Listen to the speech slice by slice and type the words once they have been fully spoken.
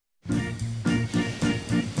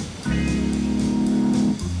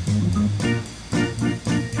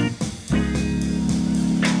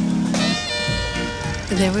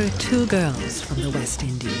There were two girls from the West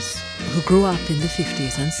Indies who grew up in the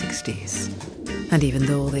 50s and 60s. And even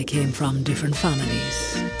though they came from different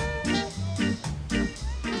families,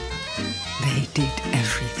 they did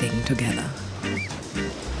everything together.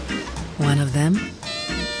 One of them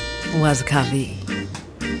was Kavi.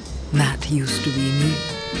 That used to be me.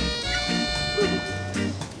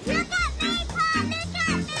 Look at me, Pa! Look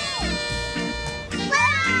at me!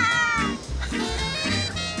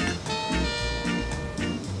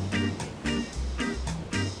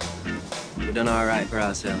 We've done all right for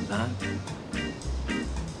ourselves, huh?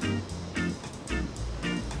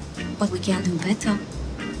 But we can do better.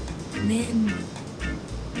 Men,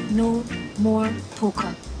 no more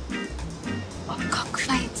poker or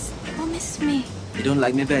cockfights. Promise me. You don't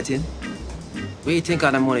like me betting? Where you think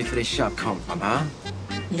all the money for this shop come from, huh?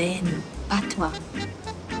 Len, Patwa.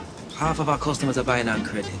 Half of our customers are buying on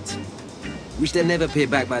credit, which they never pay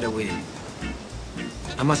back, by the way.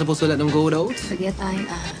 Am I supposed to let them go without? Forget I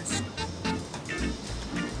asked.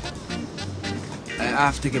 I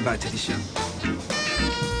have to get back to the shop.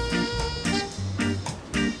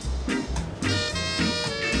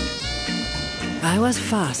 I was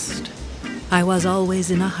fast. I was always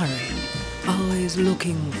in a hurry, always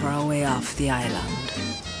looking for a way off the island.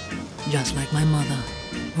 Just like my mother,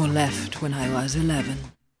 who left when I was 11.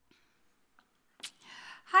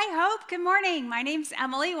 Hi, Hope. Good morning. My name's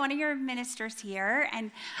Emily, one of your ministers here,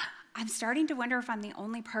 and I'm starting to wonder if I'm the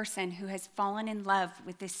only person who has fallen in love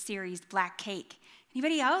with this series, Black Cake.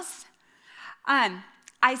 Anybody else?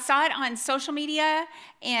 I saw it on social media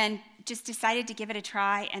and just decided to give it a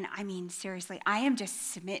try, and I mean, seriously, I am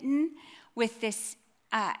just smitten with this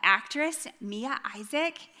actress, Mia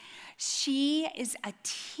Isaac. She is a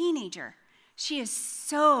teenager. She is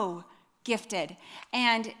so gifted,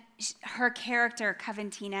 and her character,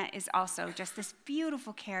 Coventina, is also just this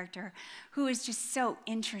beautiful character who is just so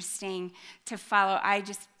interesting to follow. I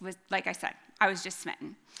just was, like I said, I was just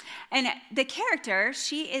smitten. And the character,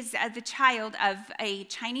 she is the child of a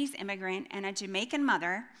Chinese immigrant and a Jamaican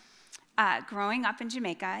mother growing up in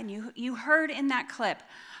Jamaica. And you heard in that clip,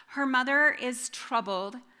 her mother is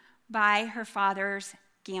troubled by her father's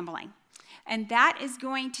gambling. And that is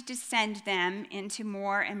going to descend them into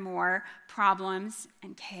more and more problems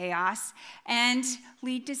and chaos and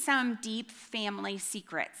lead to some deep family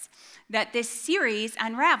secrets that this series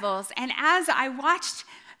unravels. And as I watched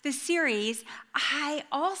the series, I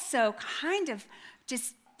also kind of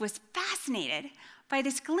just was fascinated by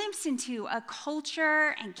this glimpse into a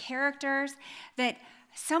culture and characters that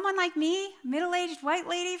someone like me, middle-aged white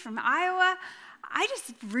lady from Iowa, I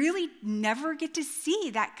just really never get to see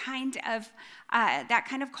that kind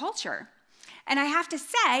of culture. And I have to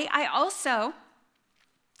say, I also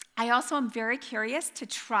am very curious to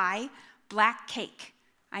try Black Cake.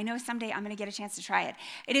 I know someday I'm going to get a chance to try it.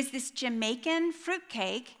 It is this Jamaican fruit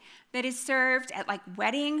cake that is served at like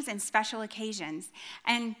weddings and special occasions.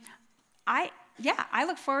 And I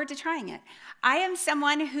look forward to trying it. I am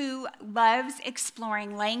someone who loves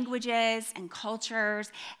exploring languages and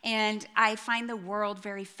cultures, and I find the world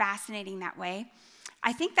very fascinating that way.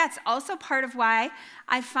 I think that's also part of why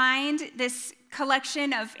I find this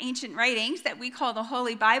collection of ancient writings that we call the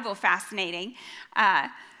Holy Bible fascinating.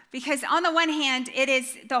 Because on the one hand, it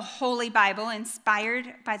is the Holy Bible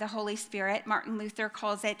inspired by the Holy Spirit. Martin Luther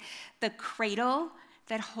calls it the cradle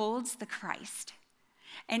that holds the Christ.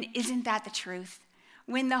 And isn't that the truth?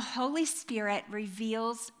 When the Holy Spirit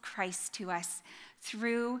reveals Christ to us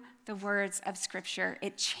through the words of Scripture,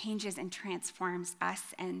 it changes and transforms us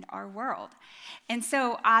and our world. And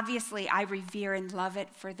so obviously I revere and love it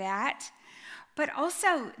for that. But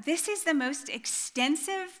also, this is the most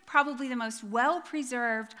extensive, probably the most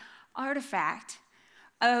well-preserved artifact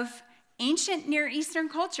of ancient Near Eastern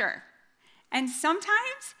culture. And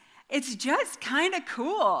sometimes it's just kind of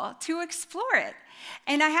cool to explore it.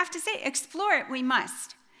 And I have to say, explore it we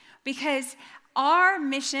must. Because our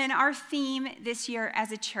mission, our theme this year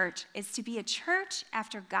as a church is to be a church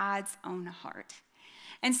after God's own heart.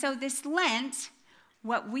 And so this Lent,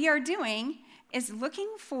 what we are doing is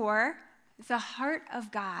looking for the heart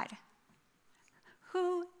of God.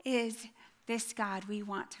 Who is this God we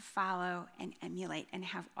want to follow and emulate and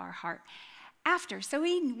have our heart after? So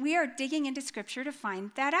we are digging into Scripture to find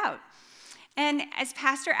that out. And as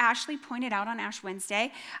Pastor Ashley pointed out on Ash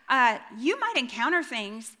Wednesday, you might encounter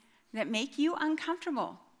things that make you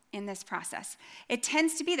uncomfortable in this process. It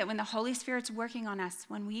tends to be that when the Holy Spirit's working on us,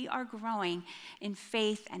 when we are growing in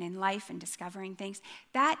faith and in life and discovering things,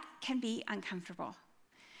 that can be uncomfortable.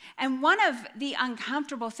 And one of the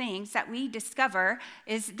uncomfortable things that we discover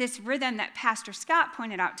is this rhythm that Pastor Scott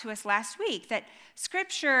pointed out to us last week, that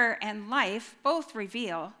Scripture and life both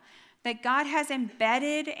reveal that God has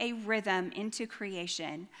embedded a rhythm into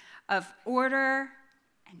creation of order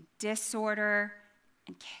and disorder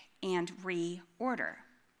and reorder.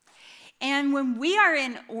 And when we are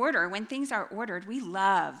in order, when things are ordered, we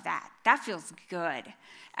love that. That feels good.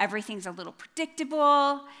 Everything's a little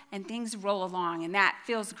predictable and things roll along, and that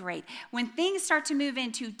feels great. When things start to move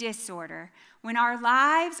into disorder, when our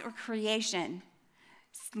lives or creation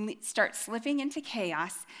start slipping into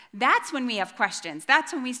chaos, that's when we have questions.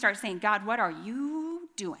 That's when we start saying, God, what are you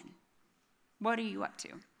doing? What are you up to?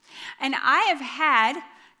 And I have had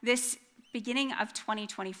this beginning of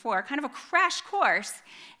 2024, kind of a crash course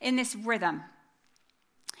in this rhythm.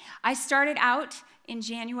 I started out in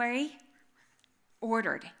January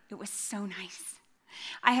ordered. It was so nice.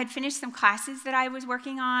 I had finished some classes that I was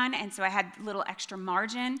working on, and so I had a little extra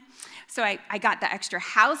margin. So I got the extra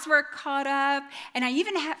housework caught up, and I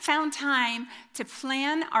even found time to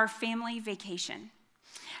plan our family vacation.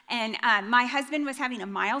 And my husband was having a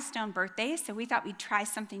milestone birthday, so we thought we'd try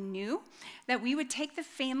something new, that we would take the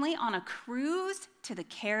family on a cruise to the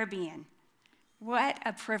Caribbean. What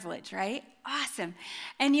a privilege, right? Awesome.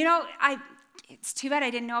 And you know, it's too bad I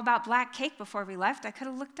didn't know about black cake before we left. I could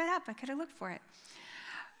have looked that up. I could have looked for it.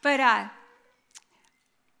 But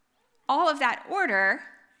all of that order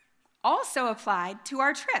also applied to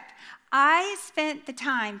our trip. I spent the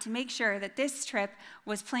time to make sure that this trip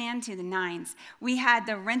was planned to the nines. We had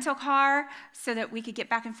the rental car so that we could get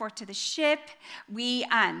back and forth to the ship. We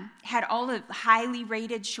had all the highly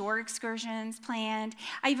rated shore excursions planned.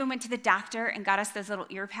 I even went to the doctor and got us those little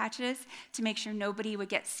ear patches to make sure nobody would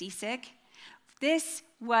get seasick. This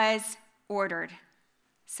was ordered.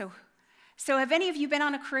 So have any of you been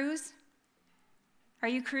on a cruise? Are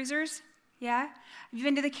you cruisers? Yeah? Have you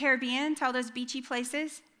been to the Caribbean, to all those beachy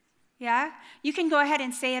places? Yeah? You can go ahead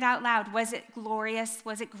and say it out loud. Was it glorious?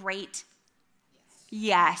 Was it great?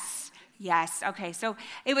 Yes. Yes. Okay, so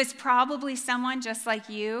it was probably someone just like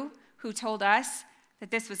you who told us that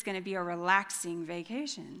this was going to be a relaxing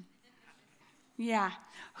vacation. Yeah.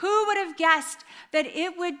 Who would have guessed that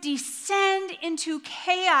it would descend into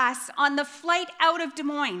chaos on the flight out of Des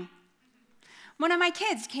Moines? One of my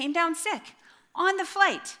kids came down sick on the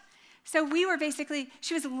flight. So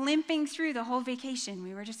she was limping through the whole vacation.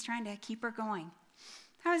 We were just trying to keep her going.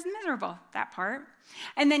 I was miserable, that part.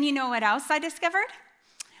 And then you know what else I discovered?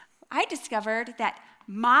 I discovered that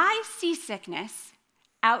my seasickness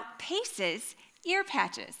outpaces ear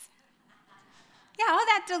patches. Yeah, all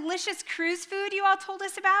that delicious cruise food you all told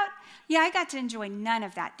us about, yeah, I got to enjoy none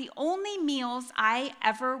of that. The only meals I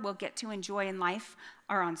ever will get to enjoy in life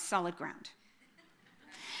are on solid ground.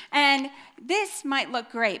 And this might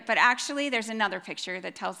look great, but actually there's another picture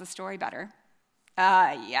that tells the story better.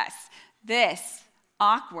 Yes, this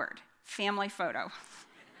awkward family photo,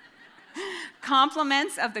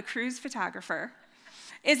 compliments of the cruise photographer,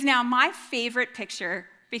 is now my favorite picture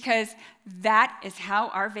because that is how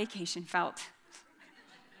our vacation felt.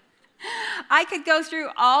 I could go through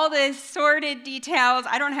all the sordid details.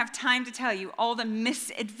 I don't have time to tell you all the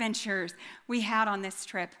misadventures we had on this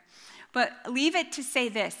trip. But leave it to say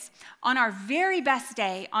this. On our very best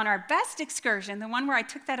day, on our best excursion, the one where I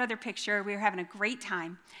took that other picture, we were having a great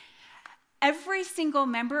time. Every single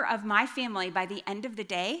member of my family by the end of the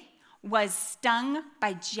day was stung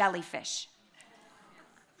by jellyfish.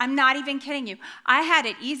 I'm not even kidding you. I had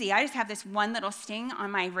it easy. I just have this one little sting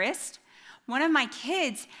on my wrist. One of my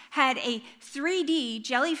kids had a 3D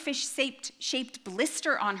jellyfish-shaped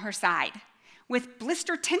blister on her side with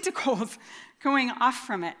blister tentacles going off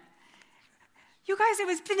from it. You guys, it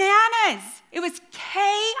was bananas. It was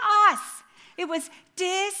chaos. It was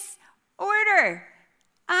disorder,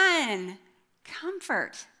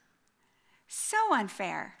 uncomfort. So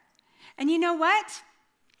unfair. And you know what?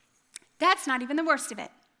 That's not even the worst of it.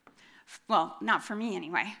 Well, not for me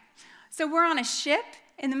anyway. So we're on a ship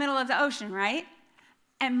in the middle of the ocean, right?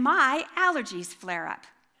 And my allergies flare up,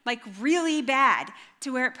 like really bad,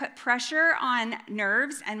 to where it put pressure on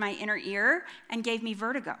nerves and my inner ear and gave me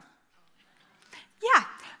vertigo. Yeah,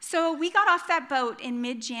 so we got off that boat in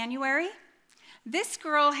mid-January. This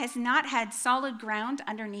girl has not had solid ground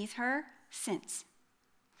underneath her since.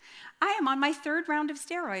 I am on my 3rd round of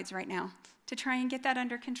steroids right now to try and get that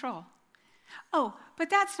under control. Oh,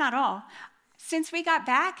 but that's not all. Since we got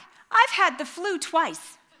back, I've had the flu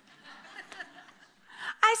twice.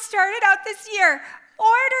 I started out this year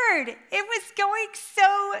ordered. It was going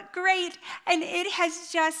so great, and it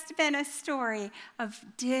has just been a story of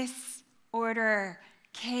disorder,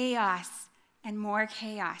 chaos, and more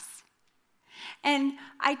chaos. And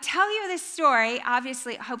I tell you this story,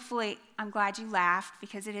 obviously, hopefully, I'm glad you laughed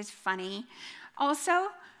because it is funny. Also,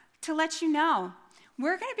 to let you know,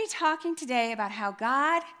 we're going to be talking today about how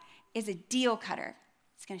God is a deal cutter.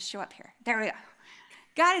 It's going to show up here. There we go.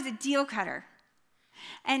 God is a deal cutter.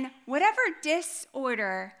 And whatever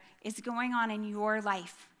disorder is going on in your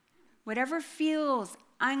life, whatever feels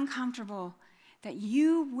uncomfortable that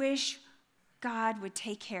you wish God would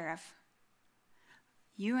take care of,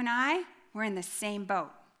 you and I, we're in the same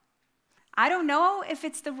boat. I don't know if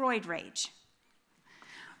it's the roid rage,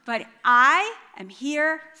 but I am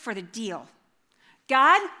here for the deal.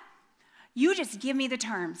 God, you just give me the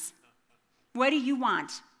terms. What do you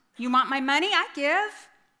want? You want my money? I give.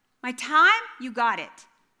 My time? You got it.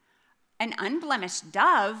 An unblemished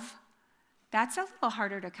dove, that's a little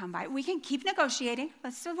harder to come by. We can keep negotiating.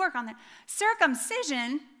 Let's still work on that.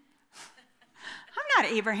 Circumcision? I'm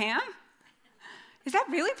not Abraham. Is that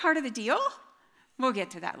really part of the deal? We'll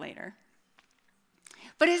get to that later.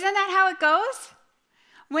 But isn't that how it goes?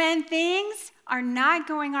 When things are not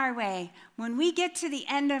going our way, when we get to the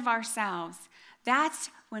end of ourselves,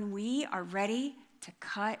 that's when we are ready to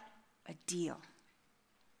cut a deal.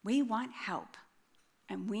 We want help,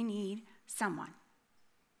 and we need someone.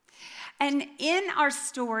 And in our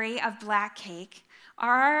story of Black Cake,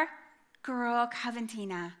 our girl,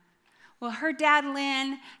 Coventina, well, her dad,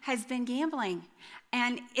 Lynn, has been gambling.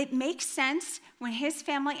 And it makes sense. When his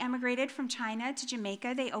family emigrated from China to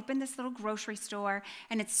Jamaica, they opened this little grocery store,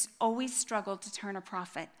 and it's always struggled to turn a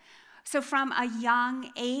profit. So from a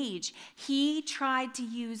young age, he tried to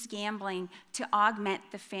use gambling to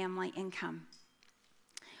augment the family income.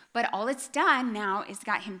 But all it's done now is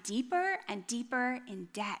got him deeper and deeper in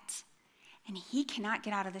debt, and he cannot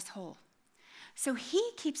get out of this hole. So he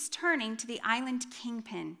keeps turning to the island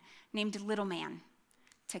kingpin named Little Man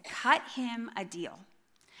to cut him a deal.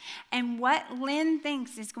 And what Lynn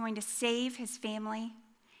thinks is going to save his family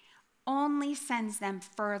only sends them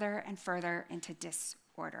further and further into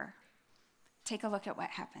disorder. Take a look at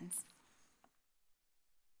what happens.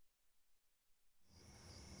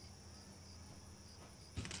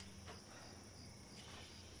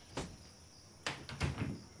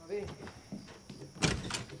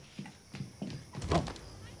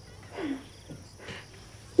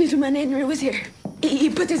 Little man Henry was here. He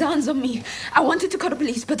put his hands on me. I wanted to call the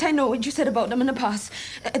police, but I know what you said about them in the past.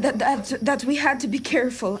 That we had to be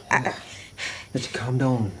careful. Let's calm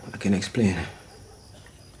down. I can explain.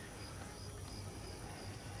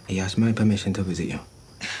 He asked my permission to visit you.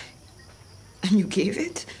 And you gave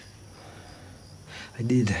it? I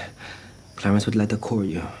did. Clarence would like to court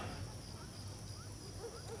you.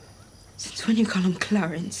 Since when you call him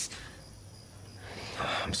Clarence?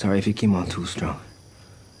 I'm sorry if he came on too strong.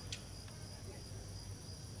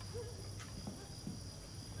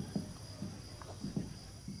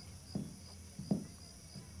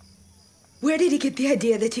 Where did he get the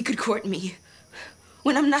idea that he could court me?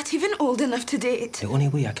 When I'm not even old enough to date. The only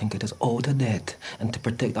way I can get us out of debt and to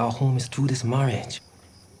protect our home is through this marriage.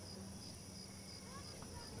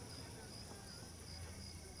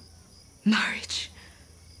 Marriage?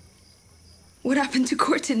 What happened to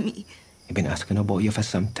courting me? I've been asking about you for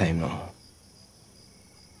some time now.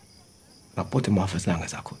 I put him off as long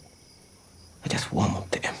as I could. I just warm up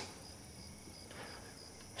to him.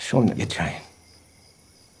 Show him that you're trying.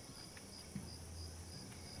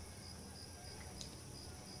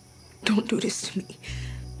 Don't do this to me.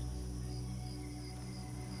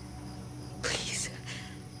 Please.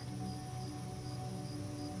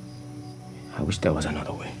 I wish there was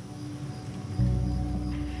another way.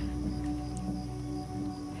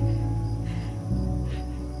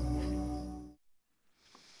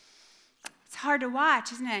 It's hard to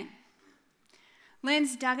watch, isn't it?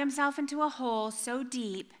 Lynn's dug himself into a hole so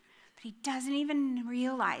deep, but he doesn't even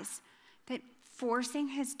realize that forcing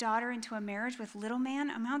his daughter into a marriage with Little Man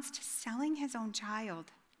amounts to selling his own child.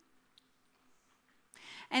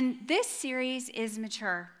 And this series is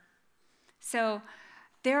mature. So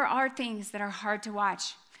there are things that are hard to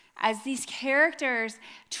watch as these characters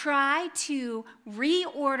try to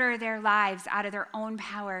reorder their lives out of their own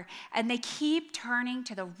power, and they keep turning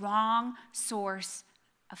to the wrong source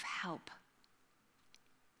of help.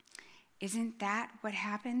 Isn't that what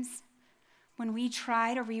happens when we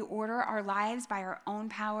try to reorder our lives by our own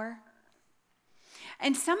power?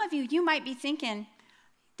 And some of you, you might be thinking,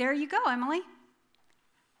 there you go, Emily.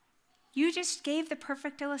 You just gave the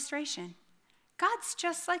perfect illustration. God's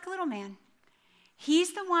just like Little Man.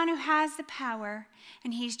 He's the one who has the power,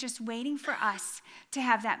 and he's just waiting for us to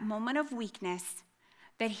have that moment of weakness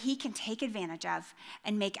that he can take advantage of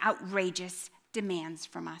and make outrageous demands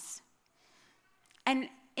from us. And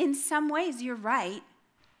in some ways, you're right.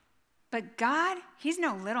 But God, he's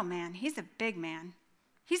no little man. He's a big man.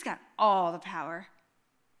 He's got all the power.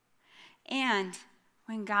 And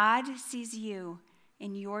when God sees you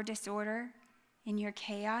in your disorder, in your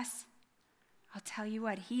chaos, I'll tell you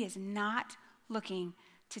what, he is not looking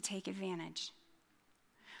to take advantage.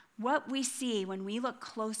 What we see when we look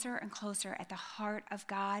closer and closer at the heart of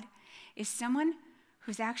God is someone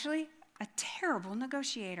who's actually a terrible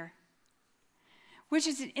negotiator, which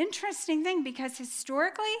is an interesting thing because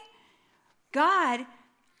historically, God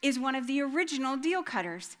is one of the original deal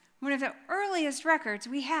cutters, one of the earliest records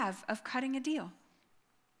we have of cutting a deal.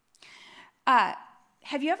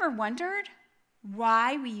 Have you ever wondered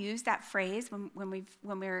why we use that phrase when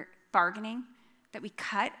we're bargaining, that we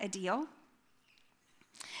cut a deal?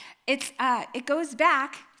 It goes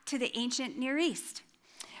back to the ancient Near East.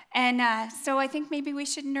 And so I think maybe we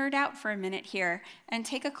should nerd out for a minute here and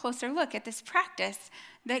take a closer look at this practice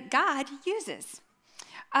that God uses.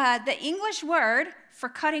 The English word for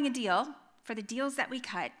cutting a deal, for the deals that we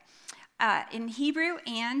cut, in Hebrew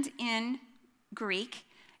and in Greek,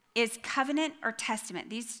 is covenant or testament.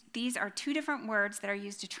 These are two different words that are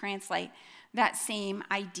used to translate that same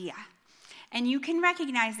idea. And you can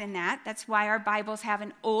recognize in that's why our Bibles have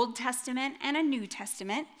an Old Testament and a New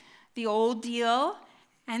Testament, the old deal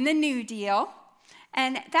and the new deal.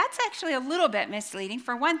 And that's actually a little bit misleading.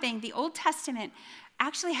 For one thing, the Old Testament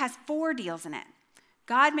actually has 4 deals in it.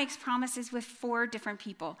 God makes promises with 4 different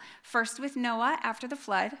people. First with Noah after the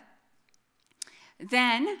flood.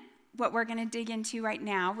 Then, what we're going to dig into right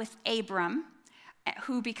now with Abram,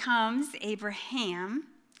 who becomes Abraham.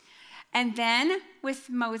 And then with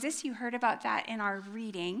Moses, you heard about that in our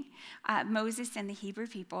reading, Moses and the Hebrew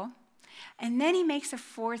people. And then he makes a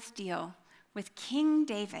 4th deal with King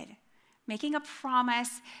David, making a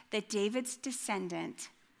promise that David's descendant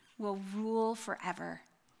will rule forever.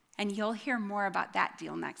 And you'll hear more about that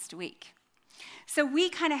deal next week. So we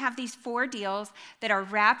kind of have these 4 deals that are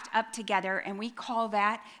wrapped up together, and we call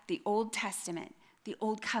that the Old Testament, the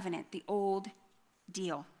Old Covenant, the Old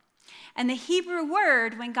Deal. And the Hebrew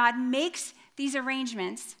word, when God makes these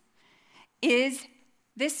arrangements, is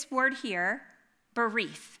this word here,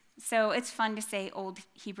 berith. So it's fun to say old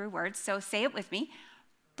Hebrew words, so say it with me,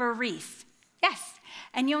 berith. Yes,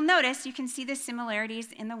 and you'll notice, you can see the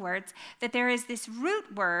similarities in the words, that there is this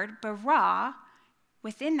root word, bara,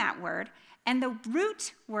 within that word, and the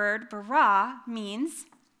root word, bara, means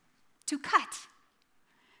to cut.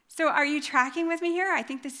 So are you tracking with me here? I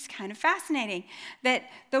think this is kind of fascinating, that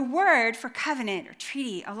the word for covenant or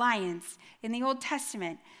treaty, alliance, in the Old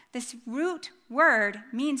Testament, this root word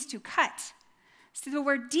means to cut. So the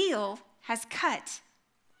word deal has cut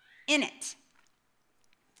in it.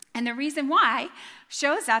 And the reason why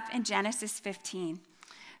shows up in Genesis 15.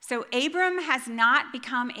 So Abram has not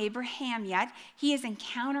become Abraham yet. He is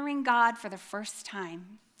encountering God for the first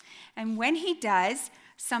time. And when he does,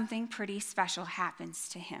 something pretty special happens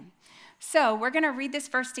to him. So we're going to read this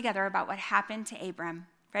verse together about what happened to Abram.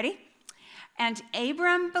 Ready? And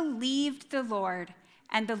Abram believed the Lord,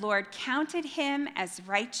 and the Lord counted him as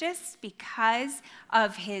righteous because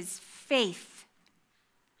of his faith.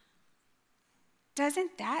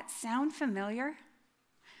 Doesn't that sound familiar?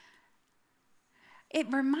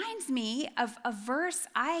 It reminds me of a verse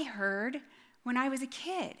I heard when I was a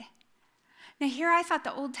kid. Now here I thought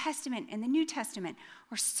the Old Testament and the New Testament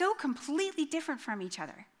were so completely different from each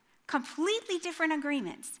other, completely different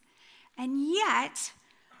agreements. And yet,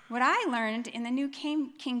 what I learned in the New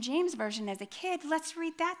King James Version as a kid, let's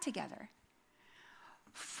read that together.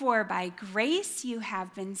 For by grace you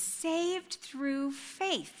have been saved through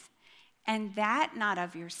faith, and that not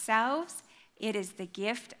of yourselves, it is the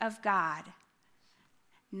gift of God,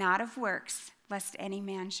 not of works, lest any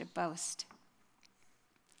man should boast.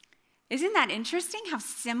 Isn't that interesting how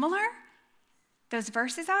similar those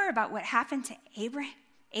verses are about what happened to Abram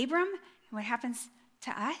and what happens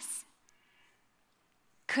to us?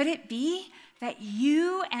 Could it be that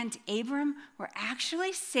you and Abram were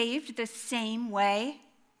actually saved the same way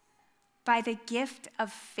by the gift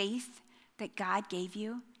of faith that God gave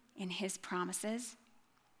you in his promises?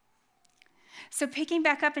 So picking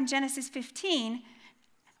back up in Genesis 15,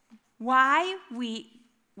 why we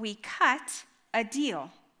cut a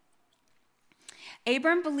deal.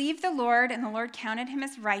 Abram believed the Lord, and the Lord counted him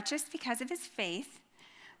as righteous because of his faith.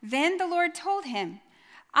 Then the Lord told him,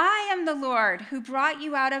 I am the Lord who brought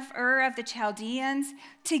you out of Ur of the Chaldeans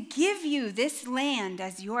to give you this land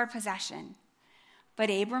as your possession. But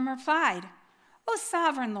Abram replied, O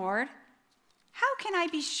sovereign Lord, how can I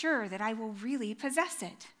be sure that I will really possess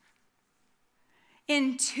it?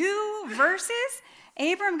 In 2 verses,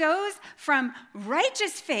 Abram goes from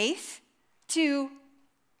righteous faith to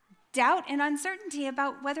doubt and uncertainty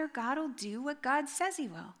about whether God will do what God says he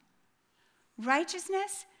will.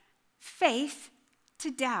 Righteousness, faith to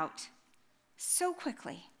doubt so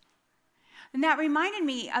quickly. And that reminded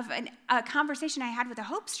me of a conversation I had with a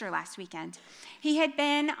Hopester last weekend. He had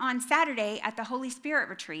been on Saturday at the Holy Spirit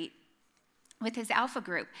retreat with his Alpha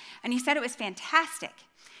group, and he said it was fantastic.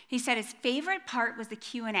 He said his favorite part was the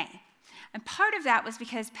Q&A. And part of that was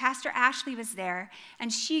because Pastor Ashley was there,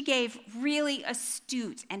 and she gave really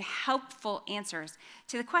astute and helpful answers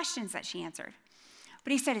to the questions that she answered.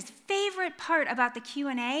 But he said his favorite part about the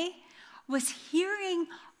Q&A was hearing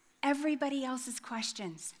everybody else's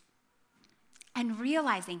questions and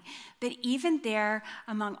realizing that even there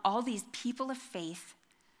among all these people of faith,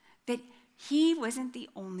 that he wasn't the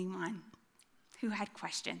only one who had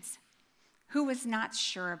questions, who was not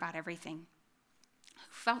sure about everything, who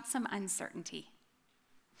felt some uncertainty.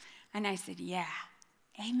 And I said, yeah,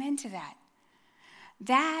 amen to that.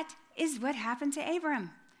 That is what happened to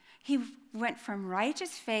Abram. He went from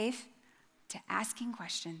righteous faith to asking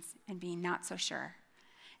questions and being not so sure.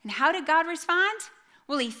 And how did God respond?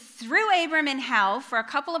 Well, he threw Abram in hell for a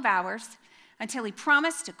couple of hours until he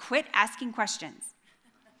promised to quit asking questions.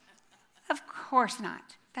 Of course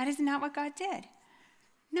not. That is not what God did.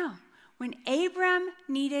 No. When Abram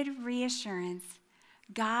needed reassurance,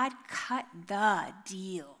 God cut the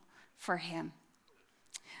deal for him.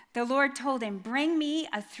 The Lord told him, bring me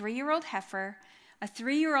a 3-year-old heifer, a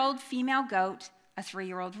 3-year-old female goat, a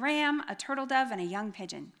 3-year-old ram, a turtle dove, and a young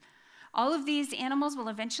pigeon. All of these animals will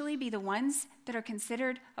eventually be the ones that are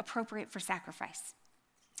considered appropriate for sacrifice.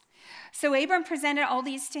 So Abram presented all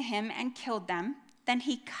these to him and killed them. Then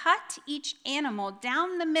he cut each animal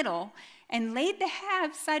down the middle and laid the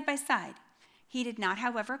halves side by side. He did not,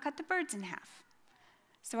 however, cut the birds in half.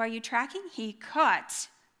 So are you tracking? He cut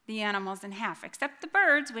the animals in half, except the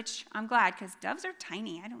birds, which I'm glad, because doves are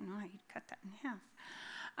tiny. I don't know how you'd cut that in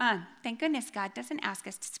half. Thank goodness God doesn't ask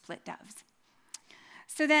us to split doves.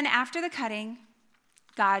 So then after the cutting,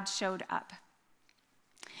 God showed up.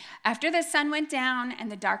 After the sun went down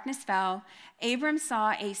and the darkness fell, Abram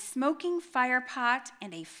saw a smoking fire pot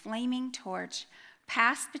and a flaming torch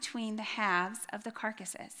pass between the halves of the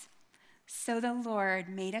carcasses. So the Lord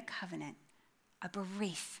made a covenant, a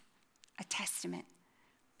berith, a testament,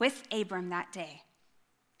 with Abram that day.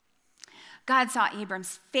 God saw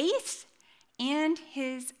Abram's faith and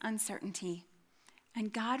his uncertainty,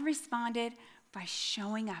 and God responded by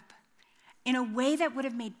showing up in a way that would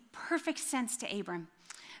have made perfect sense to Abram.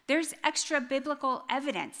 There's extra biblical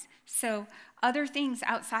evidence, so other things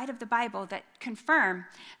outside of the Bible that confirm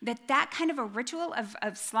that that kind of a ritual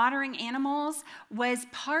of slaughtering animals was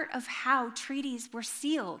part of how treaties were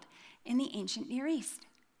sealed in the ancient Near East.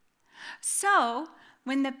 So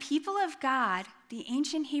when the people of God, the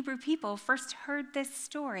ancient Hebrew people, first heard this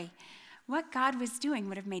story, what God was doing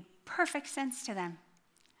would have made perfect sense to them.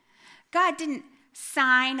 God didn't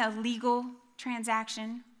sign a legal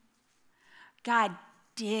transaction. God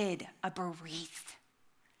did a berith,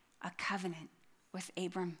 a covenant with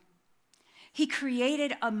Abram. He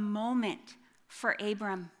created a moment for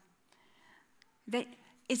Abram that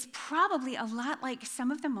is probably a lot like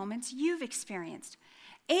some of the moments you've experienced.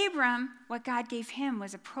 Abram, what God gave him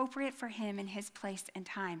was appropriate for him in his place and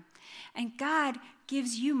time. And God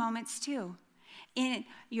gives you moments too. In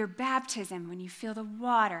your baptism, when you feel the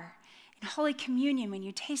water, in Holy Communion, when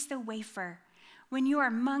you taste the wafer, when you are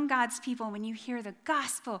among God's people, when you hear the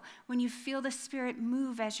gospel, when you feel the Spirit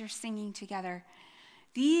move as you're singing together.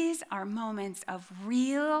 These are moments of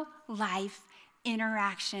real life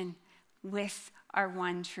interaction with our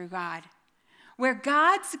one true God, where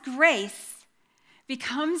God's grace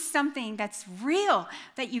becomes something that's real,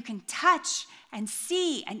 that you can touch and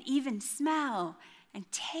see and even smell and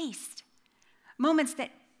taste. Moments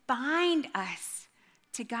that bind us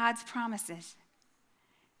to God's promises.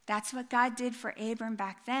 That's what God did for Abram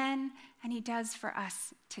back then, and he does for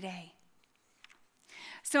us today.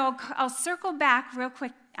 So I'll circle back real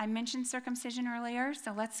quick. I mentioned circumcision earlier,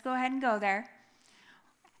 so let's go ahead and go there.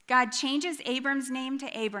 God changes Abram's name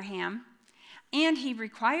to Abraham, and he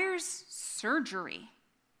requires surgery.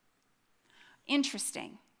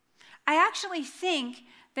 Interesting. I actually think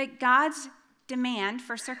that God's demand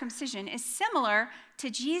for circumcision is similar to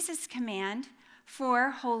Jesus' command for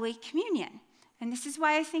Holy Communion. And this is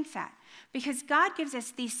why I think that. Because God gives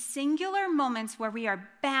us these singular moments where we are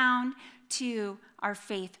bound to our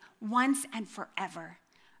faith once and forever.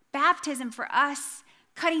 Baptism for us,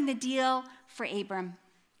 cutting the deal for Abram.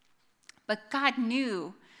 But God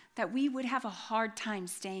knew that we would have a hard time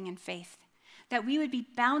staying in faith, that we would be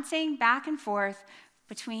bouncing back and forth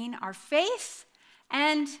between our faith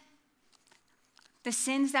and the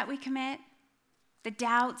sins that we commit, the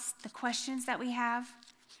doubts, the questions that we have.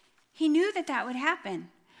 He knew that that would happen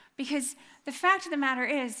because the fact of the matter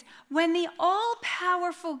is, when the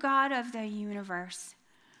all-powerful God of the universe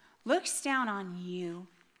looks down on you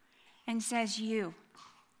and says, you,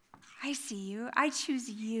 I see you, I choose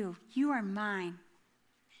you, you are mine.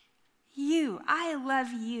 You, I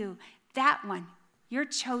love you, that one, you're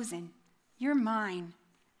chosen, you're mine.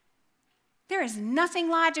 There is nothing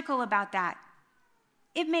logical about that.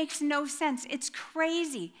 It makes no sense. It's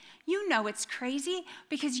crazy. You know it's crazy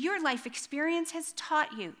because your life experience has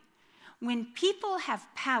taught you. When people have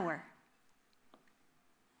power,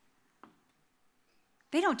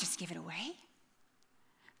 they don't just give it away.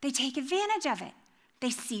 They take advantage of it. They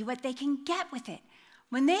see what they can get with it.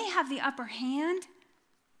 When they have the upper hand,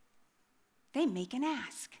 they make an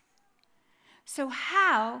ask. So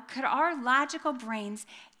how could our logical brains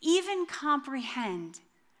even comprehend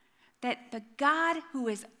that the God who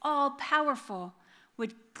is all-powerful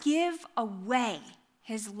would give away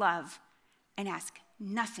his love and ask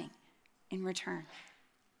nothing in return?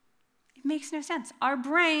 It makes no sense. Our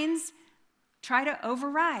brains try to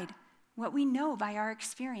override what we know by our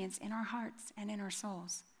experience in our hearts and in our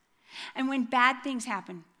souls. And when bad things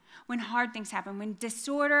happen, when hard things happen, when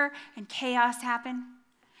disorder and chaos happen,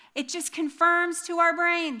 it just confirms to our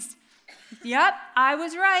brains, yep, I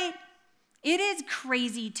was right. It is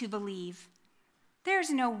crazy to believe. There's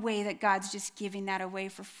no way that God's just giving that away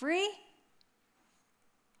for free.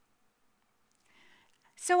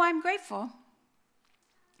 So I'm grateful.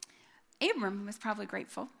 Abram was probably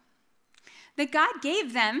grateful that God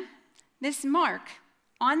gave them this mark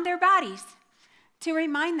on their bodies to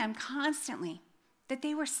remind them constantly that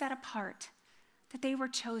they were set apart, that they were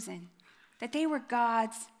chosen, that they were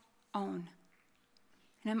God's own.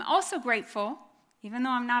 And I'm also grateful, even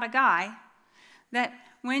though I'm not a guy, that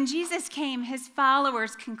when Jesus came, his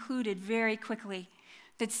followers concluded very quickly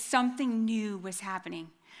that something new was happening,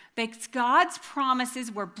 that God's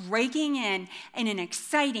promises were breaking in an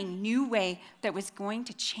exciting new way that was going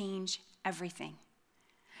to change everything.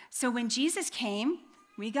 So when Jesus came,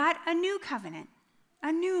 we got a new covenant,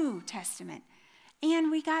 a new testament,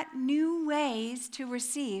 and we got new ways to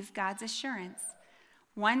receive God's assurance.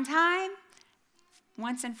 One time,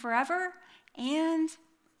 once and forever, and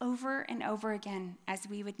over again as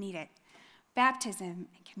we would need it. Baptism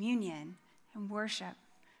and communion and worship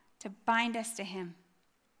to bind us to him.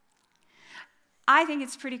 I think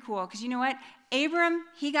it's pretty cool because you know what? Abram,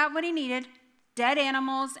 he got what he needed, dead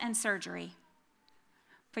animals and surgery.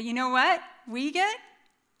 But you know what? We get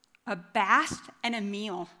a bath and a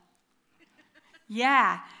meal.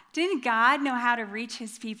 Yeah, didn't God know how to reach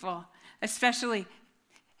his people, especially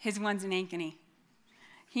his ones in Ankeny?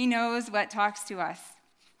 He knows what talks to us.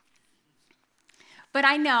 But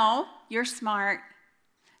I know you're smart.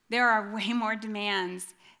 There are way more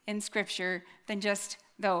demands in Scripture than just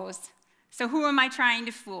those. So who am I trying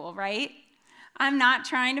to fool, right? I'm not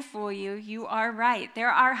trying to fool you. You are right. There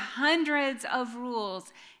are hundreds of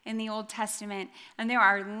rules in the Old Testament, and there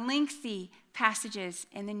are lengthy passages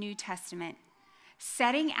in the New Testament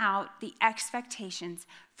setting out the expectations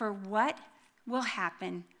for what will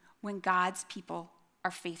happen when God's people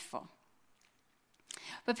are faithful.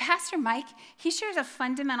 But Pastor Mike, he shares a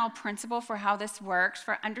fundamental principle for how this works,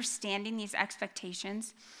 for understanding these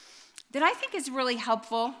expectations, that I think is really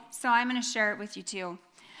helpful, so I'm going to share it with you too.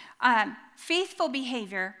 Faithful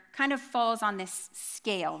behavior kind of falls on this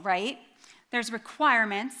scale, right? There's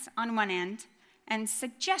requirements on one end and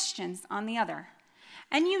suggestions on the other.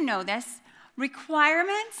 And you know this.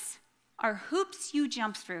 Requirements are hoops you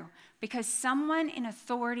jump through because someone in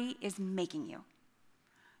authority is making you.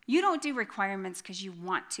 You don't do requirements because you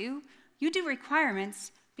want to. You do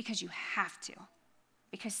requirements because you have to,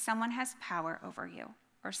 because someone has power over you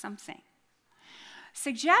or something.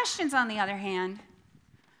 Suggestions, on the other hand,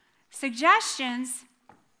 suggestions,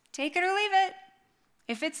 take it or leave it.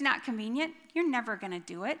 If it's not convenient, you're never going to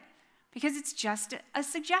do it because it's just a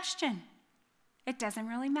suggestion. It doesn't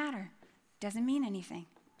really matter. It doesn't mean anything.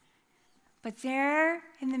 But there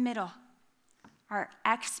in the middle are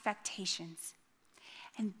expectations.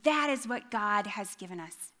 And that is what God has given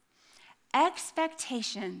us.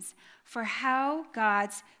 Expectations for how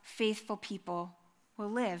God's faithful people will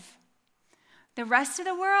live. The rest of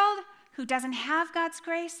the world who doesn't have God's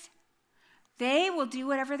grace, they will do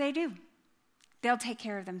whatever they do. They'll take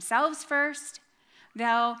care of themselves first.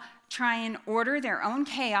 They'll try and order their own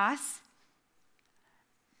chaos.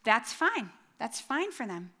 That's fine. That's fine for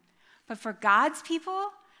them. But for God's people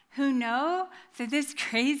who know that this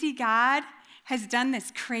crazy God has done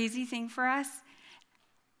this crazy thing for us,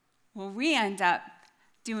 well, we end up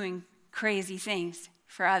doing crazy things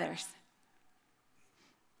for others.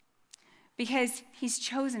 Because he's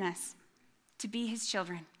chosen us to be his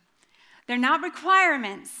children. They're not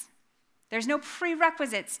requirements. There's no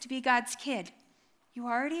prerequisites to be God's kid. You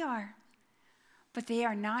already are. But they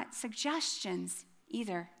are not suggestions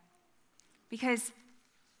either. Because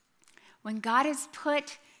when God has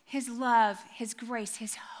put his love, his grace,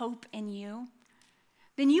 his hope in you,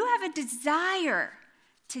 then you have a desire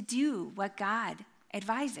to do what God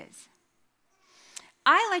advises.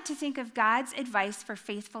 I like to think of God's advice for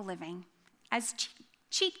faithful living as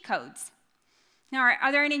cheat codes. Now,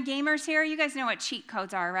 are there any gamers here? You guys know what cheat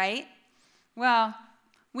codes are, right? Well,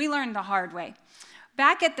 we learned the hard way.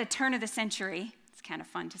 Back at the turn of the century, it's kind of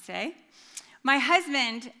fun to say, my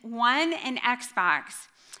husband won an Xbox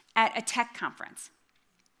at a tech conference.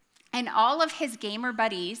 And all of his gamer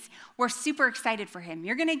buddies were super excited for him.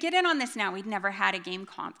 You're going to get in on this now. We'd never had a game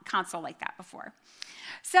console like that before.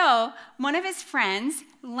 So one of his friends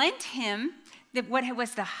lent him what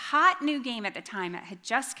was the hot new game at the time. It had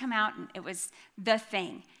just come out, and it was the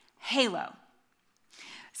thing, Halo.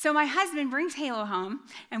 So my husband brings Halo home,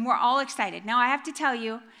 and we're all excited. Now, I have to tell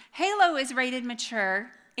you, Halo is rated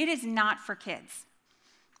mature. It is not for kids.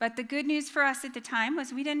 But the good news for us at the time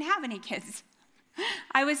was we didn't have any kids.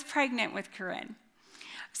 I was pregnant with Corinne.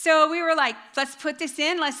 So we were like, let's put this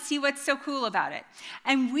in. Let's see what's so cool about it.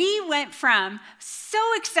 And we went from so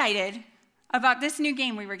excited about this new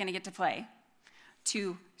game we were going to get to play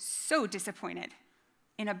to so disappointed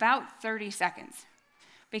in about 30 seconds.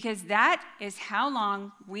 Because that is how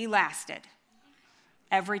long we lasted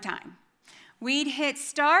every time. We'd hit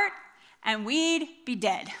start and we'd be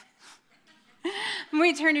dead. And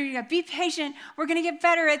we turned to go, be patient. We're going to get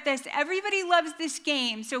better at this. Everybody loves this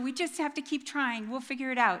game, so we just have to keep trying. We'll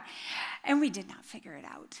figure it out. And we did not figure it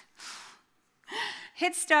out.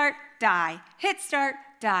 Hit start, die. Hit start,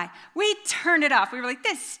 die. We turned it off. We were like,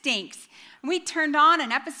 this stinks. And we turned on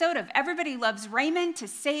an episode of Everybody Loves Raymond to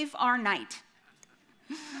save our night.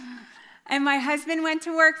 And my husband went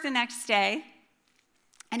to work the next day,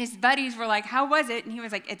 and his buddies were like, how was it? And he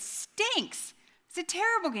was like, it stinks. It's a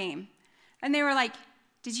terrible game. And they were like,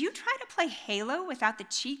 did you try to play Halo without the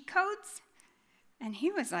cheat codes? And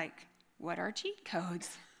he was like, what are cheat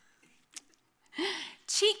codes?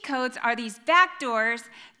 Cheat codes are these backdoors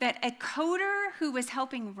that a coder who was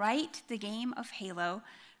helping write the game of Halo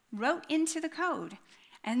wrote into the code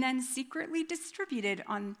and then secretly distributed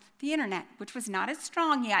on the internet, which was not as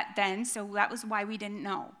strong yet then, so that was why we didn't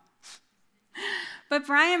know. But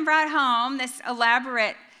Brian brought home this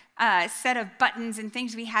elaborate set of buttons and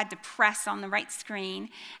things we had to press on the right screen,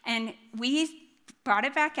 and we brought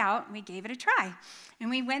it back out and we gave it a try.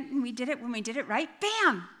 And we went and we did it. When we did it right,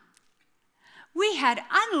 bam! We had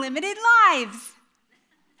unlimited lives.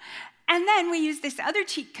 And then we used this other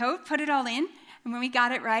cheat code, put it all in, and when we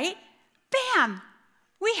got it right, bam!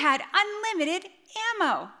 We had unlimited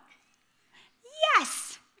ammo.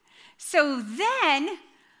 Yes! So then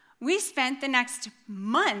we spent the next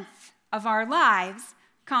month of our lives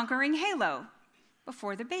conquering Halo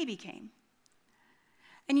before the baby came.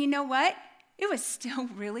 And you know what? It was still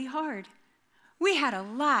really hard. We had a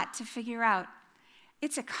lot to figure out.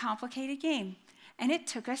 It's a complicated game, and it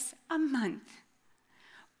took us a month.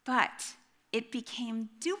 But it became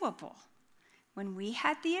doable when we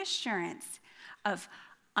had the assurance of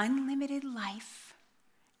unlimited life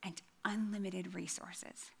and unlimited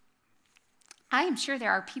resources. I am sure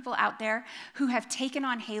there are people out there who have taken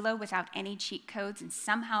on Halo without any cheat codes and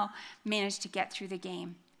somehow managed to get through the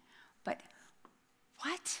game. But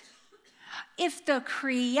what? If the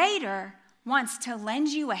Creator wants to lend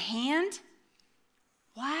you a hand,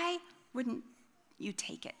 why wouldn't you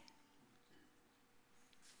take it?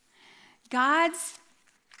 God's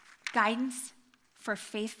guidance for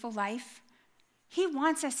faithful life, He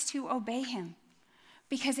wants us to obey Him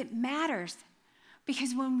because it matters.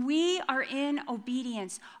 Because when we are in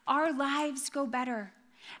obedience, our lives go better,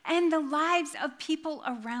 and the lives of people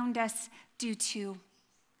around us do too.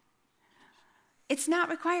 It's not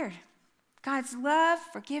required. God's love,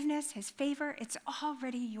 forgiveness, His favor, it's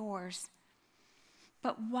already yours.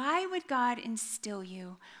 But why would God instill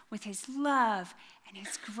you with His love and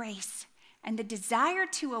His grace and the desire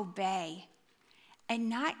to obey and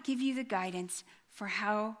not give you the guidance for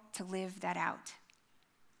how to live that out?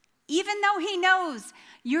 Even though He knows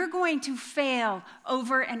you're going to fail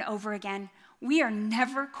over and over again, we are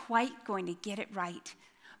never quite going to get it right.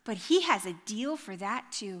 But He has a deal for that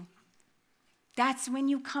too. That's when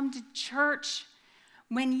you come to church,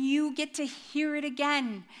 when you get to hear it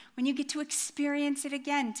again, when you get to experience it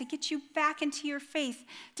again, to get you back into your faith,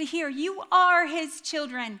 to hear you are his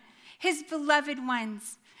children, his beloved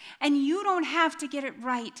ones, and you don't have to get it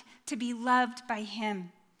right to be loved by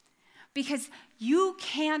him, because you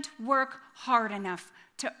can't work hard enough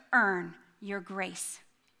to earn your grace.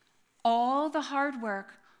 All the hard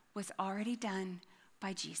work was already done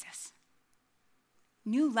by Jesus.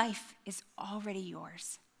 New life is already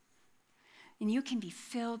yours, and you can be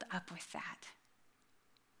filled up with that.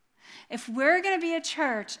 If we're going to be a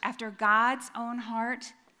church after God's own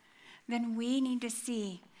heart, then we need to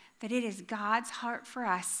see that it is God's heart for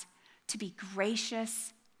us to be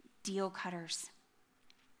gracious deal cutters.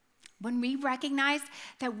 When we recognize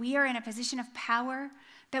that we are in a position of power,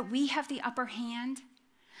 that we have the upper hand,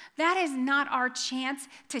 that is not our chance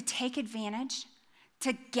to take advantage,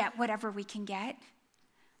 to get whatever we can get.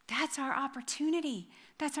 That's our opportunity.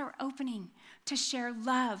 That's our opening to share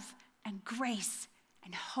love and grace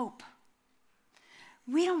and hope.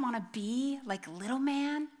 We don't want to be like little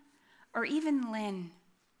man or even Lynn.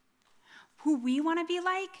 Who we want to be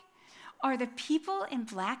like are the people in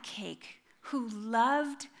Black Cake who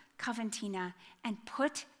loved Coventina and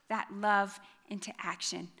put that love into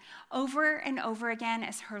action over and over again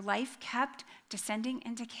as her life kept descending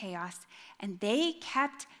into chaos, and they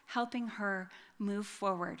kept helping her move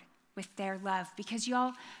forward with their love. Because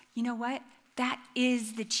y'all, you know what? That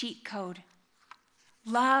is the cheat code.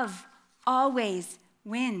 Love always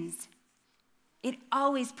wins. It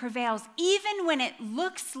always prevails, even when it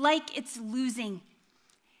looks like it's losing,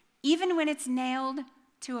 even when it's nailed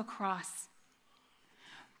to a cross.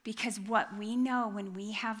 Because what we know when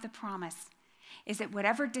we have the promise is that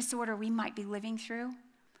whatever disorder we might be living through,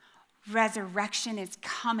 resurrection is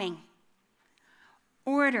coming.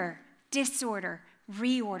 Order, disorder,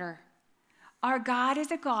 reorder. Our God is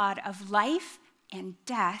a God of life and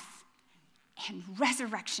death and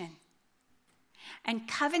resurrection. And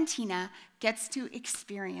Coventina gets to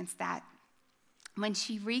experience that when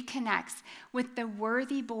she reconnects with the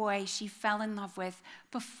worthy boy she fell in love with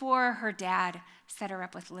before her dad set her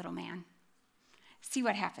up with little man. See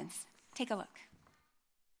what happens. Take a look.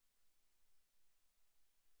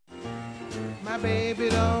 My baby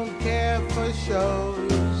don't care for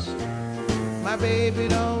shows. My baby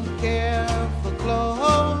don't care for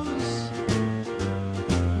clothes.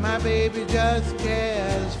 My baby just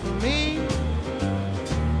cares for me.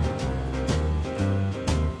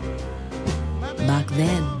 Back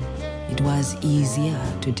then, it was easier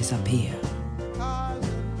to disappear.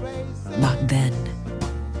 Back then,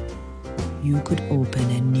 you could open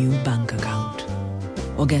a new bank account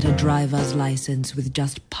or get a driver's license with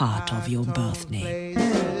just part of your birth name.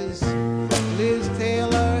 Liz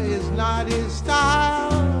Taylor is not his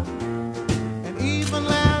style, and even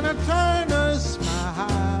Lana Turner's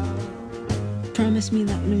smile. Promise me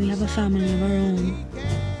that when we have a family of our own,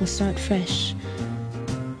 we'll start fresh.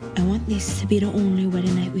 I want this to be the only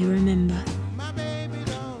wedding night we remember.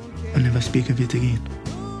 I'll never speak of it again.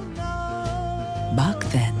 Back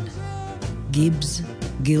then, Gibbs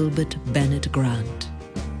Gilbert Bennett Grant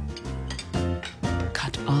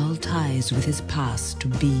cut all ties with his past to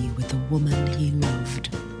be with the woman he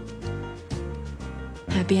loved.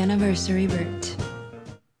 Happy anniversary, Bert.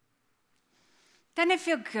 Doesn't it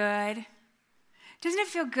feel good? Doesn't it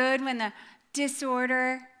feel good when the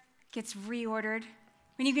disorder gets reordered?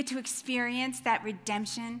 When you get to experience that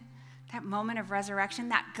redemption, that moment of resurrection,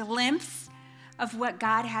 that glimpse of what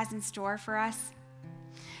God has in store for us?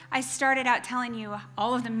 I started out telling you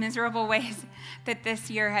all of the miserable ways that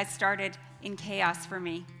this year has started in chaos for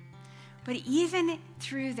me. But even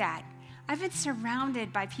through that, I've been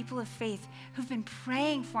surrounded by people of faith who've been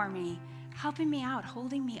praying for me, helping me out,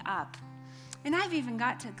 holding me up. And I've even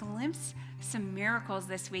got to glimpse some miracles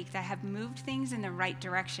this week that have moved things in the right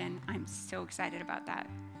direction. I'm so excited about that.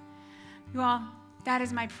 You all, that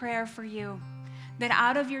is my prayer for you, that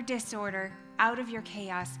out of your disorder, out of your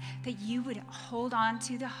chaos, that you would hold on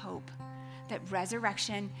to the hope that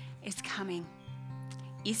resurrection is coming.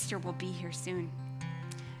 Easter will be here soon.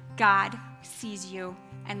 God sees you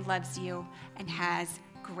and loves you and has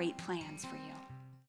great plans for you.